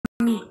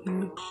What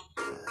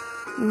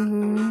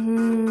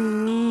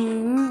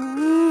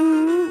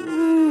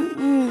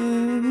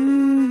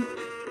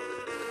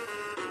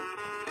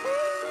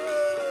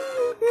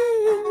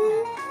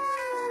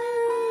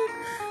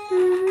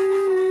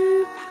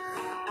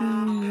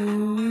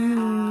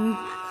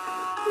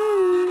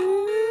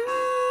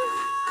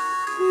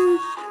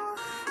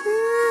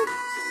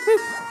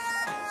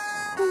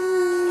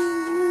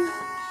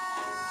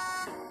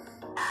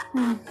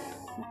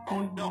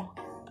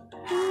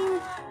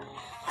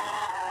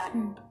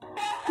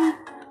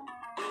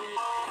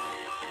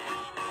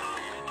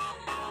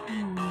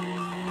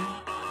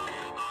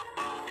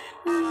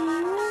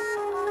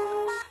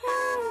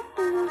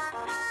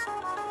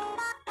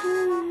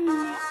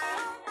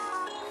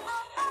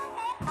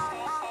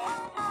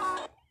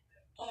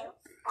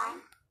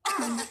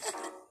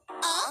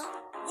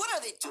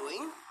are they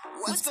doing?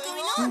 What's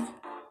going on?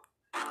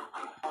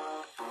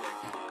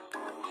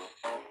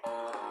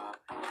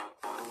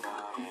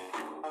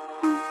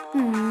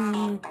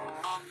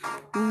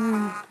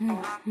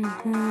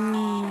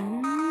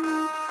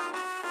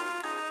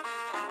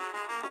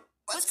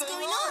 What's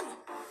going on?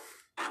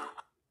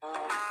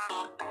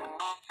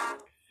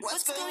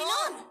 What's going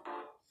on?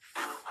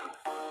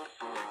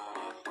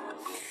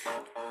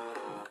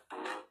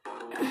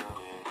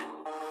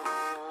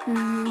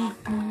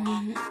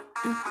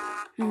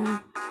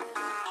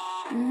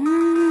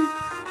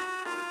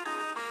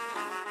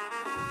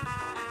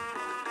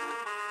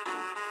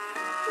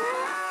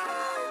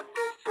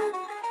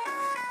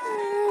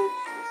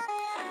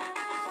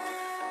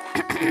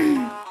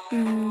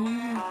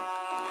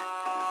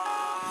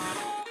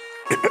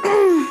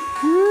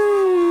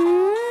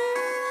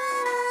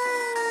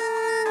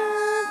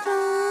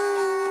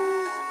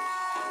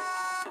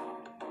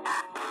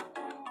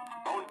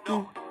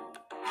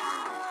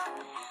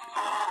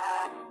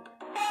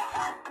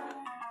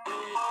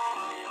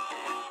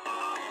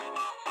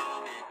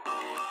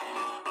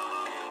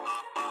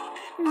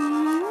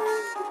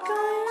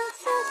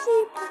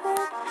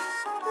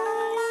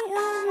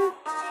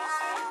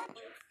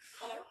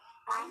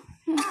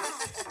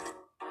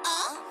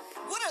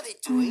 What are they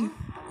doing?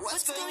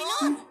 What's going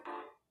on?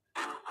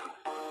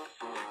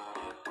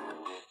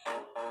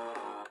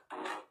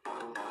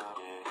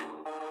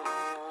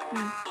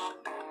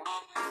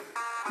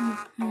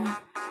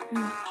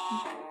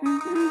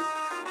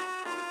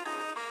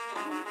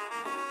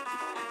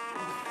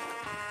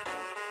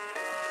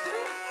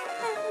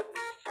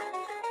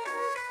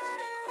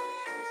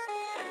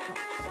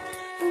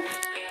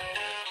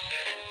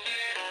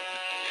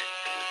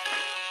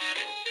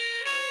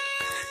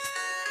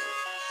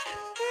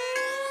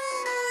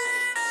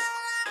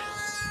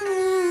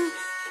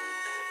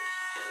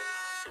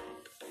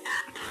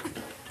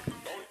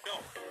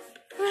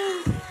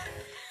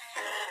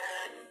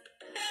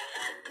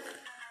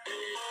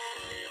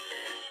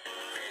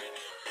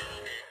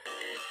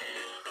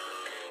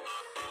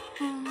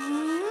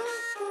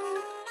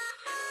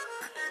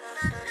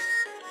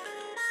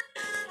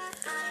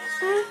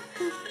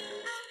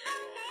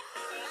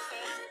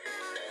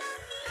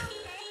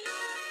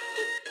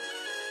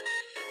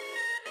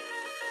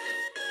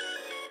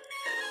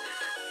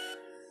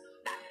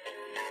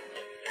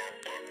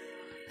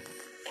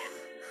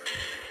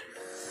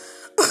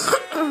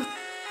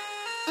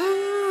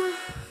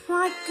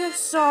 Like a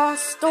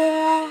sauce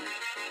store.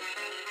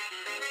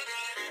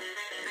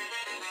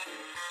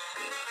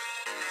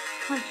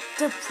 Like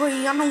the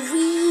pre on a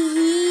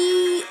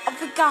Wii. I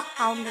forgot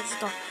how this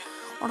stuff.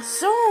 Or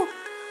so.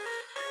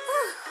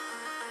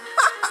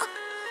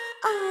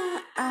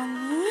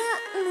 Yeah,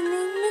 the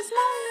name is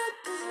Mario.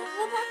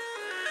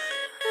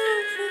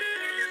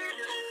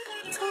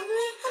 Tell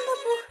me hello,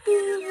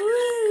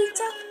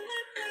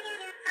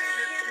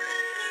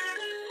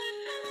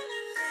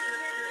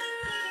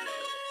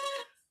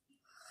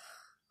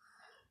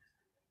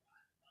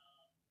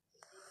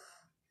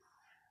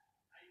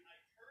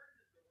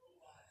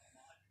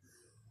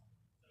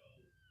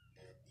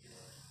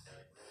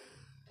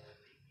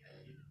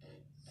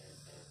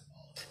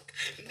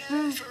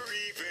 Never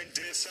even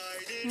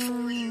decided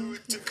for you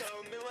to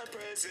come in my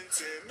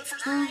presence in the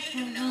first place. I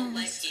don't know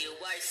what you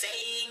are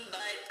saying, but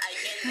I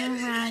can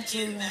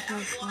imagine that I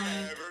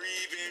Never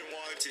even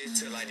wanted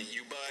to lie to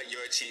you, but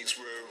your cheeks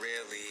were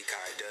really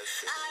kind of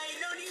thick. I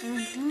don't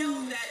even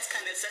know that's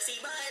kind of sussy,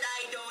 but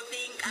I don't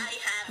think I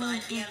have a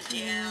damn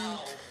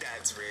deal.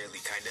 That's really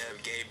kind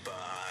of gay,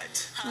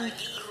 but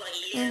Huggy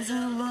Wuggy is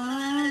a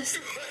boss.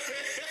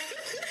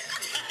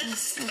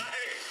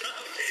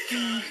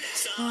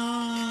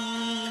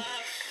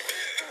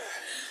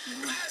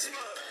 Plasma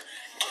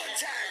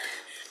attack.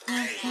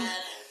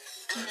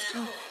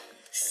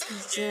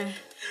 Sister.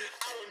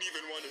 I don't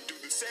even want to do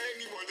this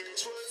anymore.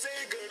 This was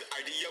a good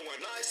idea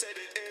when I said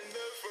it in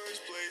the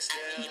first place. I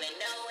don't even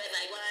know if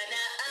I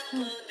wanna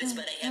upload this,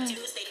 but I have to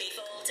stay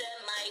faithful to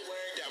my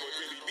word. That would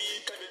really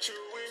be kind of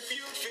true if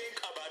you think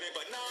about it,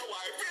 but now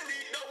I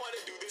really don't want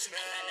to do this now.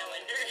 And I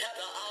wonder how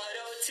the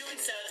auto-tune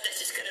sounds.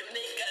 That's just gonna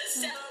make us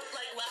sound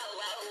like wow,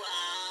 wow,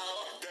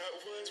 wow. That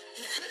was...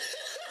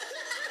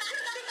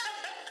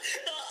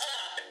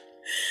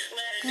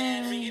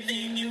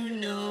 everything you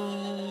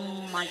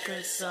know.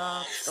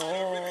 Microsoft I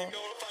don't really Store.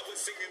 know if I was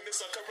singing this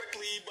song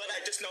correctly, but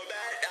I just know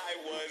that I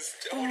was.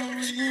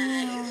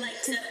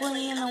 Like To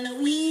play on a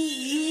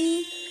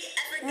Wii.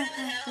 I forgot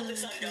how the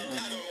song goes.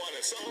 I don't want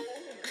a song.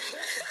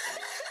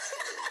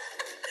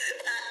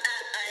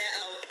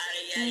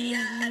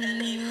 The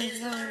name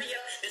is Mario.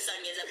 The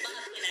song is a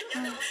bop, and I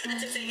don't know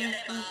how to sing it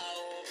about.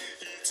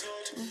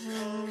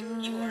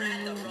 You were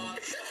at the wrong.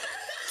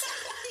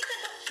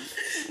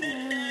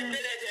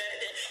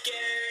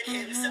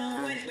 Scared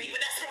himself. Wait,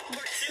 but that's wrong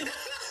part too.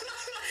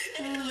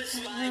 And it was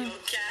Mario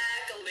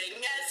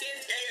cackling as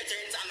his hair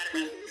turns on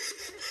and around.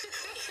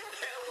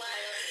 For a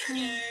while,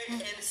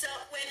 scared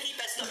himself when he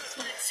pressed the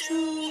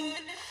Splatoon.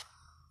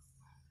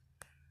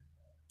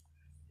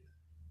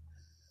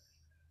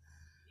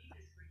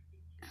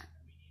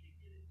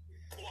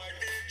 Why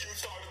did you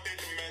start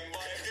it, man?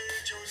 Why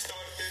did you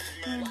start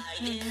it, man? Why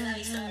did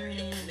I start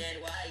it, man?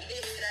 Why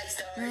did I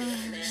start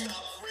it, man?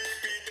 Stop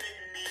repeating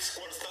me,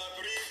 squirt. Stop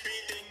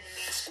repeating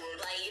me, squirt.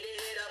 Light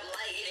it up,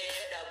 light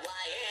it up.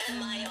 Why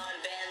am I on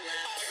band I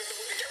lab? got the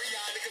with the carry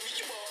on, it can be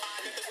you all. I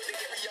got the with the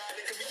carry on,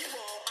 it can be you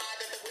all. I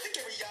got the with the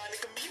carry on, it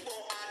can be you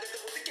all. I got the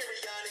with the carry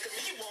on, it can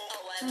be you all.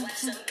 Oh, I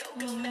watched some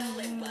Coco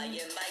Melon. Why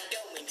am I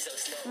going so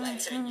slow? I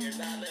turn your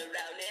mom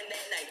around and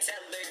then I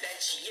tell her that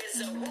she is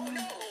a oh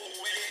no.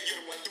 You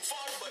went too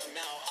far, but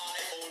now I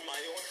own my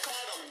own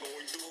car. I'm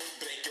going to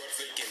break your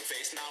freaking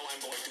face. Now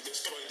I'm going to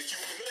destroy the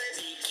human race.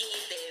 We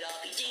keep it all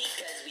PG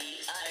cause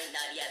we are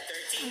not yet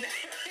 13.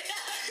 Never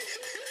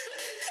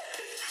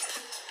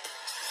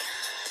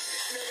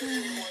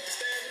really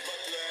understand,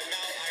 but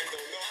now I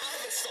don't know how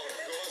the song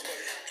goes. But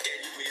can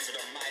you please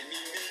remind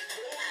me?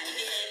 I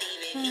didn't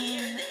even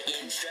hear the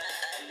intro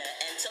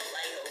until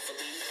I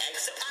hopefully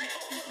so I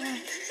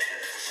hopefully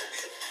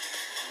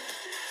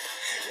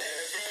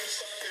Never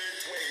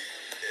started, wait.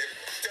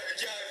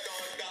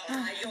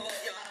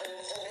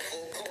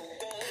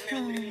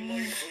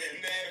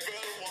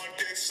 Never want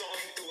this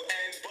song to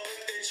end, but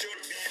it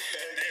should be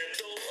the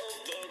middle of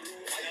the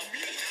room.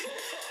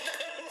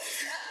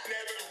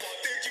 Never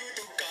wanted you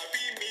to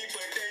copy me,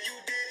 but then you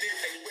did it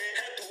anyway.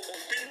 Had to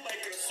open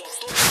Microsoft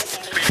Store.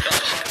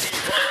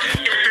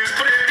 It is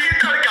pretty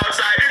dark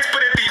outside. It's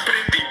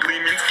pretty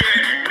gleaming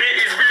scary.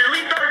 It is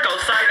really dark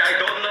outside. I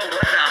don't know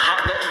what the hot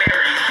dog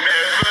berry.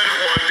 Never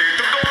wanted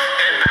to go,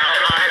 and now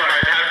I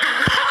might have to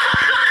go.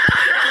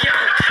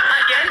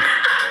 again.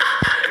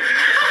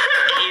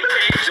 It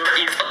takes or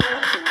is a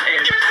tutu,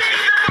 and you're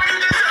singing the part you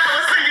just said I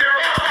was singing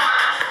wrong.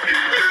 You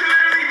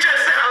literally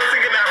just said I was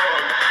singing that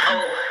wrong.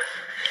 Oh,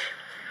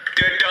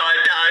 Da da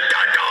da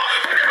da da.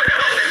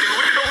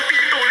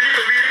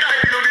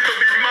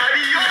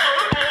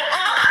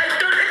 I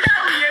turned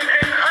Italian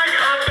and I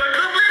opened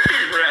the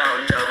British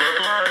round of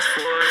applause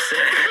for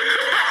Seth.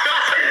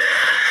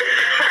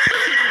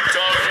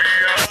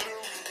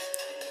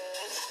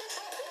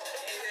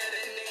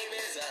 The name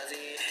is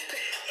Ozzy.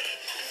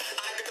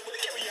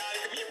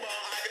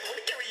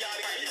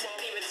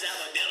 Even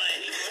Salvadilla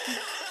anymore.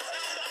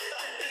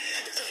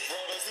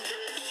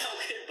 Oh,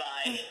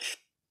 goodbye.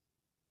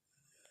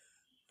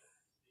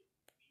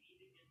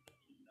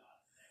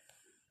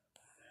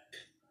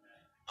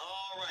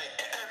 All right,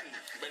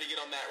 ready to get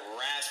on that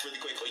rasp really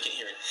quick so you can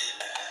hear it.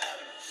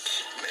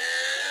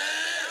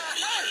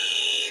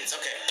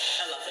 Okay.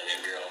 I love the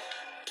new girl.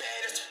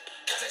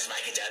 Cause it's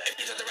Mikey Jet, if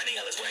you're running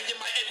on this way, you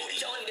might able to.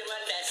 Don't need to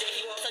run fast. If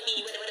you won't fuck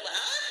me, whatever,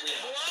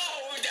 huh?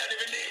 Whoa, down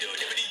every day, do it,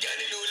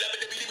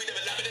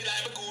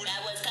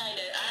 That was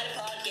kinda out of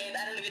pocket.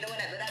 I don't even know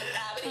what I did.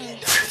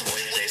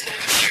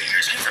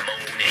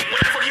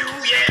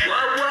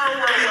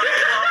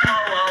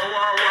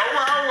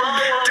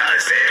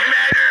 Doesn't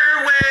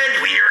matter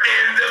when we're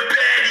in the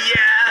bed,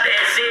 yeah.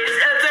 This is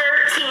a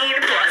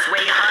 13 plus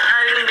way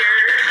under.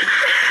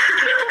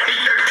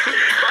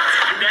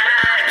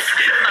 That's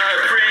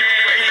a pretty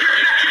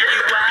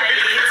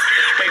white.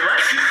 Wait,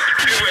 what?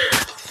 Do it.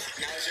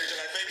 Now it's your turn,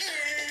 I think.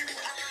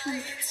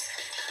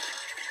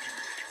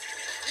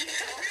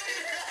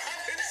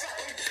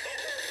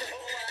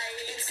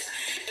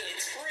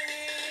 It's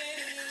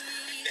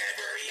pretty.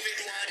 Never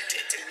even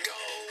wanted to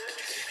go.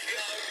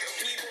 Young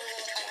people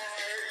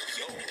are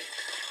young.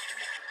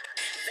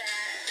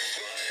 That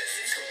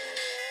Was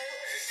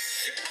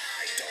cool.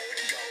 I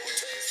don't go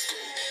to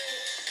school.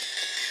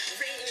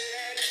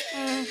 really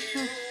came.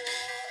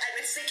 I've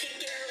been sick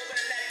and get over, but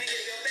I'm not even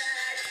gonna go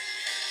back.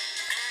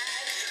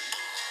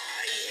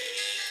 I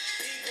hate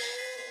people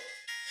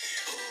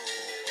who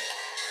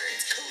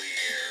aren't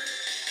clear.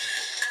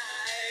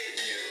 I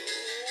knew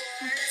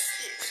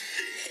once you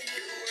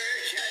were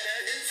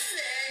gonna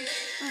say.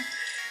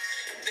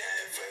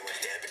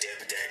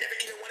 Never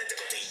even wanted to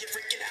go to your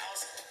freaking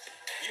house.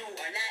 You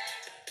are not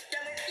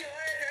done with your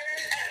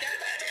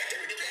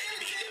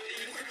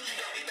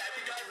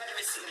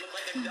look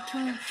like a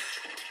dog.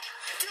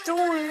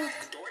 Door.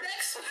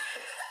 Dordex?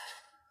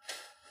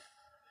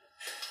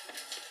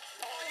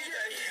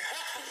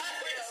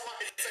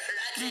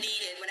 That's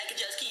needed when I could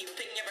just keep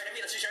picking up random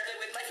feelings to sharpen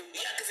with my food.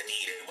 Yeah, cause I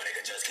need it when I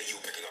can just kill you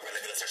picking up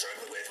relevant, start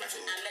with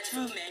I'm not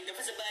for men, you're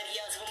for somebody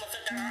else, for my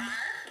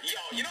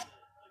Yo, you know.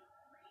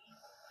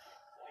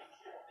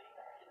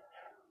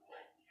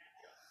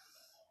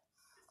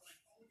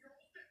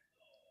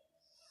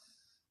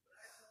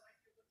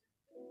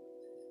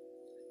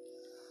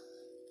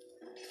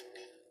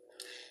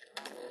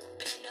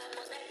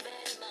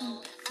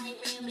 I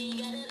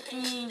really gotta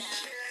pay.